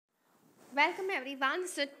Welcome everyone.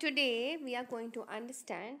 So today we are going to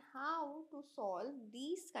understand how to solve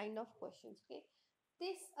these kind of questions. Okay,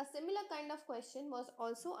 this a similar kind of question was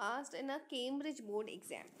also asked in a Cambridge board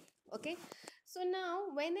exam. Okay, so now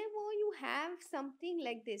whenever you have something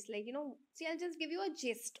like this, see, I'll just give you a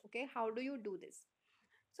gist. Okay, how do you do this?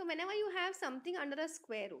 So whenever you have something under a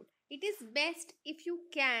square root, it is best if you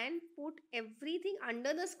can put everything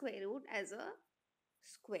under the square root as a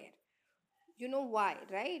square. You know why,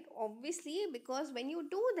 right? Obviously, because when you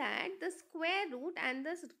do that, the square root and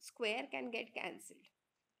the square can get cancelled.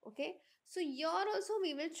 Okay, so here also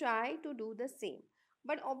we will try to do the same.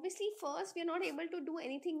 But obviously, first we are not able to do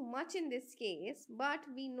anything much in this case, but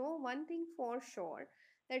we know one thing for sure,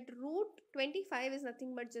 that root 25 is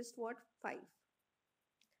nothing but just what, 5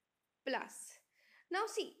 plus. Now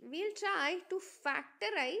see, we'll try to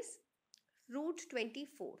factorize root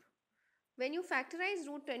 24. When you factorize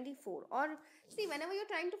root 24, or see, whenever you're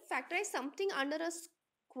trying to factorize something under a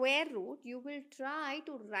square root, you will try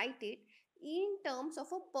to write it in terms of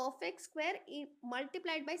a perfect square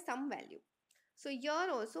multiplied by some value. So here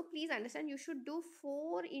also, please understand, you should do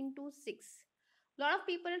 4 into 6. A lot of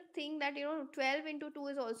people think that 12 into 2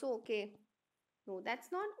 is also okay. No, that's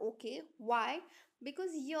not okay. Why?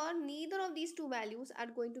 Because here neither of these two values are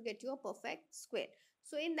going to get you a perfect square.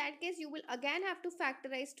 So in that case, you will again have to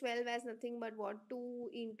factorize 12 as nothing but what, 2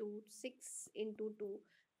 into 6 into 2,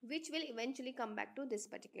 which will eventually come back to this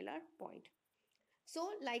particular point. So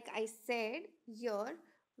like I said, here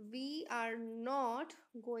we are not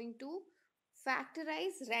going to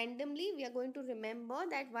factorize randomly. We are going to remember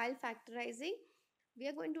that while factorizing, we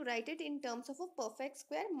are going to write it in terms of a perfect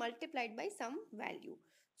square multiplied by some value.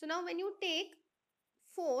 So now when you take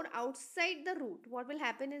 4 outside the root, what will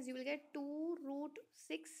happen is you will get 2 root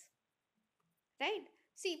 6, right?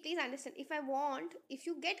 See, please understand, if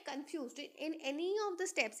you get confused in any of the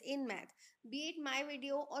steps in math, be it my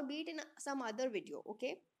video or be it in some other video,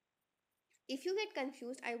 okay? If you get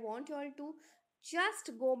confused, I want you all to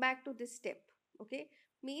just go back to this step. Okay,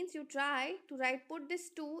 means you try to write, put this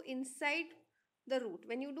 2 inside the root.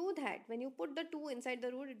 When you do that, when you put the 2 inside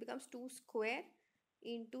the root, it becomes 2 square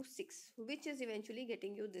into 6, which is eventually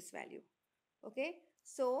getting you this value. Okay,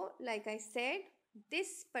 so like I said,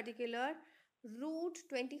 this particular root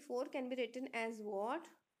 24 can be written as what,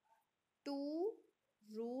 2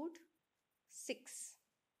 root 6.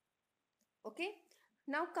 Okay,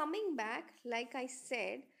 now coming back, like I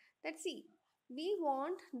said, that see, we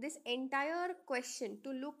want this entire question to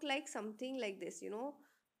look like something like this,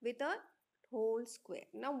 with a whole square.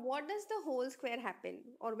 Now what does the whole square happen,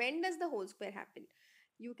 or when does the whole square happen?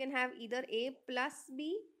 You can have either a plus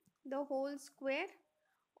b the whole square,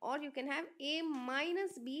 or you can have a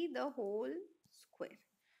minus b the whole square.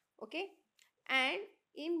 Okay, and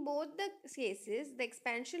in both the cases the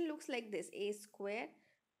expansion looks like this: a square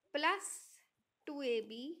plus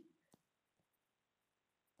 2ab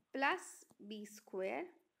plus b square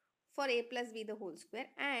for a plus b the whole square,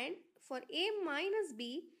 and for a minus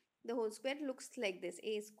b the whole square looks like this: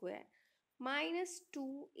 a square minus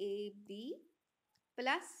 2ab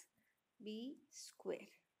plus b square.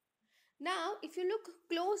 Now if you look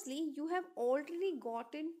closely, you have already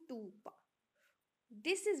gotten 2.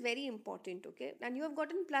 This is very important, okay? And you have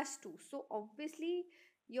gotten plus 2, so obviously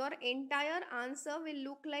your entire answer will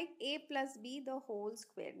look like a plus b the whole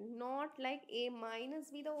square, not like a minus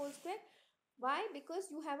b the whole square. Why? Because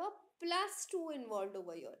you have a plus 2 involved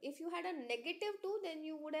over here. If you had a negative 2, then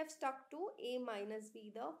you would have stuck to a minus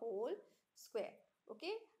b the whole square.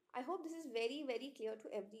 Okay, I hope this is very clear to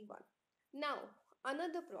everyone. Now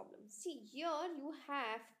another problem, see, here you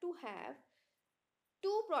have to have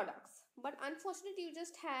two products, but unfortunately you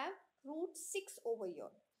just have root 6 over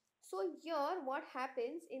here. So here what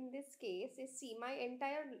happens in this case is, see, my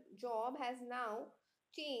entire job has now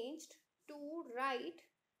changed to write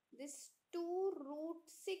this 2 root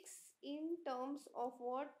 6 in terms of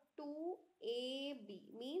what, 2ab,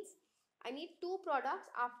 means I need two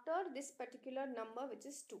products after this particular number, which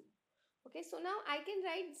is 2. Okay, so now I can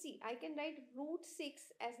write, see, I can write root 6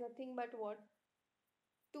 as nothing but what,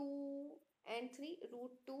 2 and 3,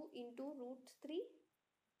 root 2 into root 3,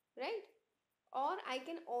 right? Or I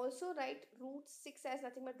can also write root 6 as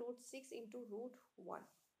nothing but root 6 into root 1.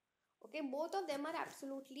 Okay, both of them are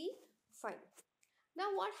absolutely fine.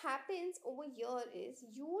 Now what happens over here is,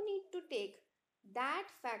 you need to take that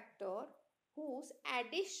factor whose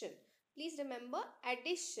addition, please remember,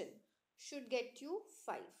 addition should get you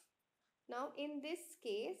 5. Now in this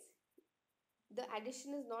case, the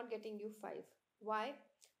addition is not getting you 5. Why?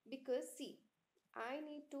 Because see, I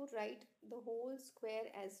need to write the whole square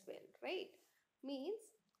as well, right? Means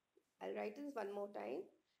I'll write this one more time.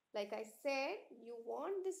 Like I said, you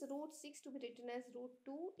want this root 6 to be written as root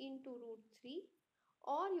 2 into root 3,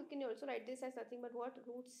 or you can also write this as nothing but what,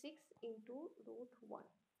 root 6 into root 1.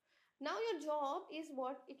 Now your job is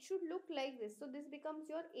what it should look like this. So this becomes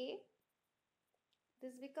your A,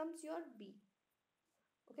 this becomes your B.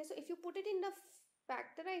 Okay, so if you put it in the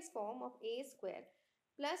factorized form of A square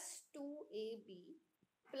plus 2AB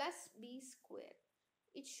plus B square,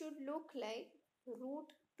 it should look like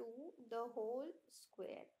root 2 the whole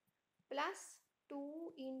square plus 2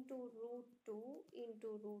 into root 2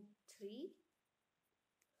 into root 3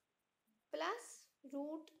 plus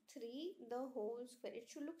root 3 the whole square. It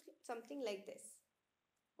should look something like this.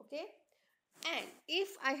 Okay. And if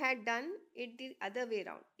I had done it the other way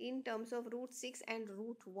around in terms of root 6 and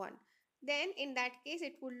root 1, then in that case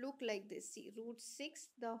it would look like this. See, root 6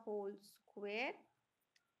 the whole square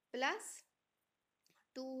plus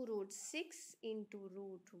 2 root 6 into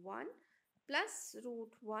root 1 plus root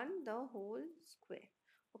 1 the whole square.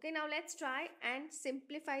 Okay, now let's try and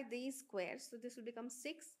simplify these squares. So this will become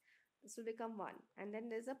 6, this will become 1, and then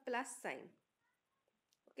there's a plus sign.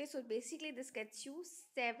 Okay, so basically this gets you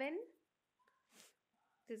 7.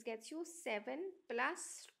 This gets you 7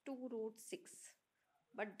 plus 2 root 6.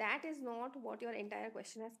 But that is not what your entire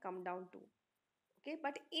question has come down to. Okay,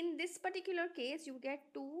 but in this particular case, you get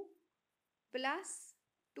 2 plus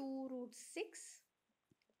 2 root 6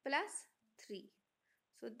 plus 3.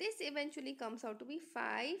 So this eventually comes out to be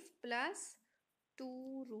 5 plus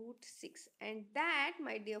 2 root 6. And that,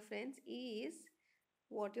 my dear friends, is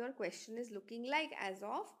what your question is looking like as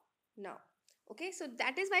of now. Okay, so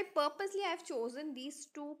that is why purposely I've chosen these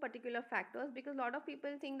two particular factors, because a lot of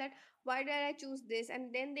people think that why did I choose this,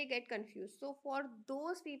 and then they get confused. So for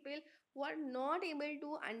those people who are not able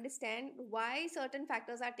to understand why certain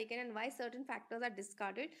factors are taken and why certain factors are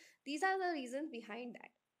discarded, these are the reasons behind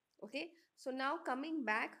that. Okay, so now coming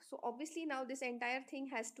back, so obviously now this entire thing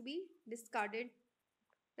has to be discarded,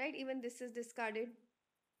 right? Even this is discarded.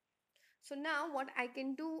 So now what I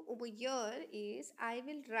can do over here is I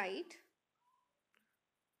will write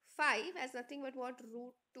 5 as nothing but what,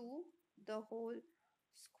 root 2 the whole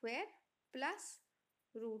square plus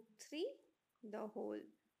root 3 the whole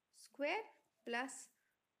square plus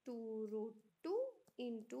 2 root 2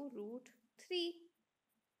 into root 3,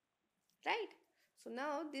 right? So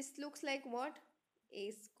now this looks like what,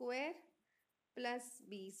 a square plus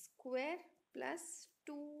b square plus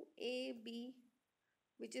 2ab,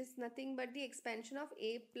 which is nothing but the expansion of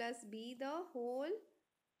a plus b the whole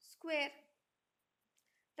square,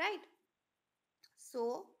 right?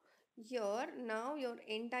 So here now your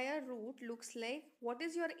entire root looks like, what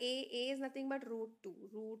is your a? A is nothing but root 2.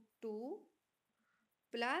 Root 2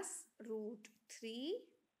 plus root 3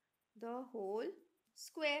 the whole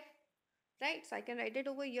square, right? So I can write it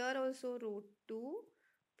over here also, root 2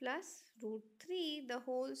 plus root 3 the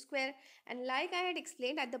whole square. And like I had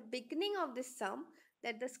explained at the beginning of this sum,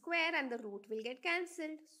 that the square and the root will get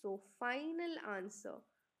cancelled. So final answer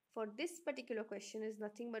for this particular question is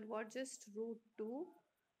nothing but what, just root 2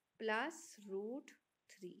 plus root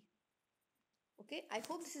 3. Okay, I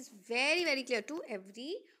hope this is very very clear to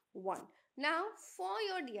everyone. Now for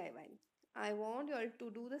your DIY, I want you all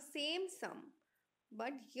to do the same sum,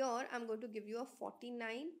 but here I'm going to give you a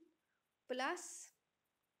 49 plus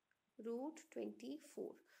root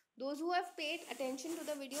 24. Those who have paid attention to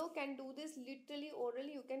the video can do this literally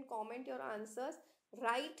orally. You can comment your answers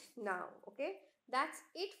right now. Okay, that's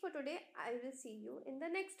it for today. I will see you in the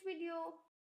next video.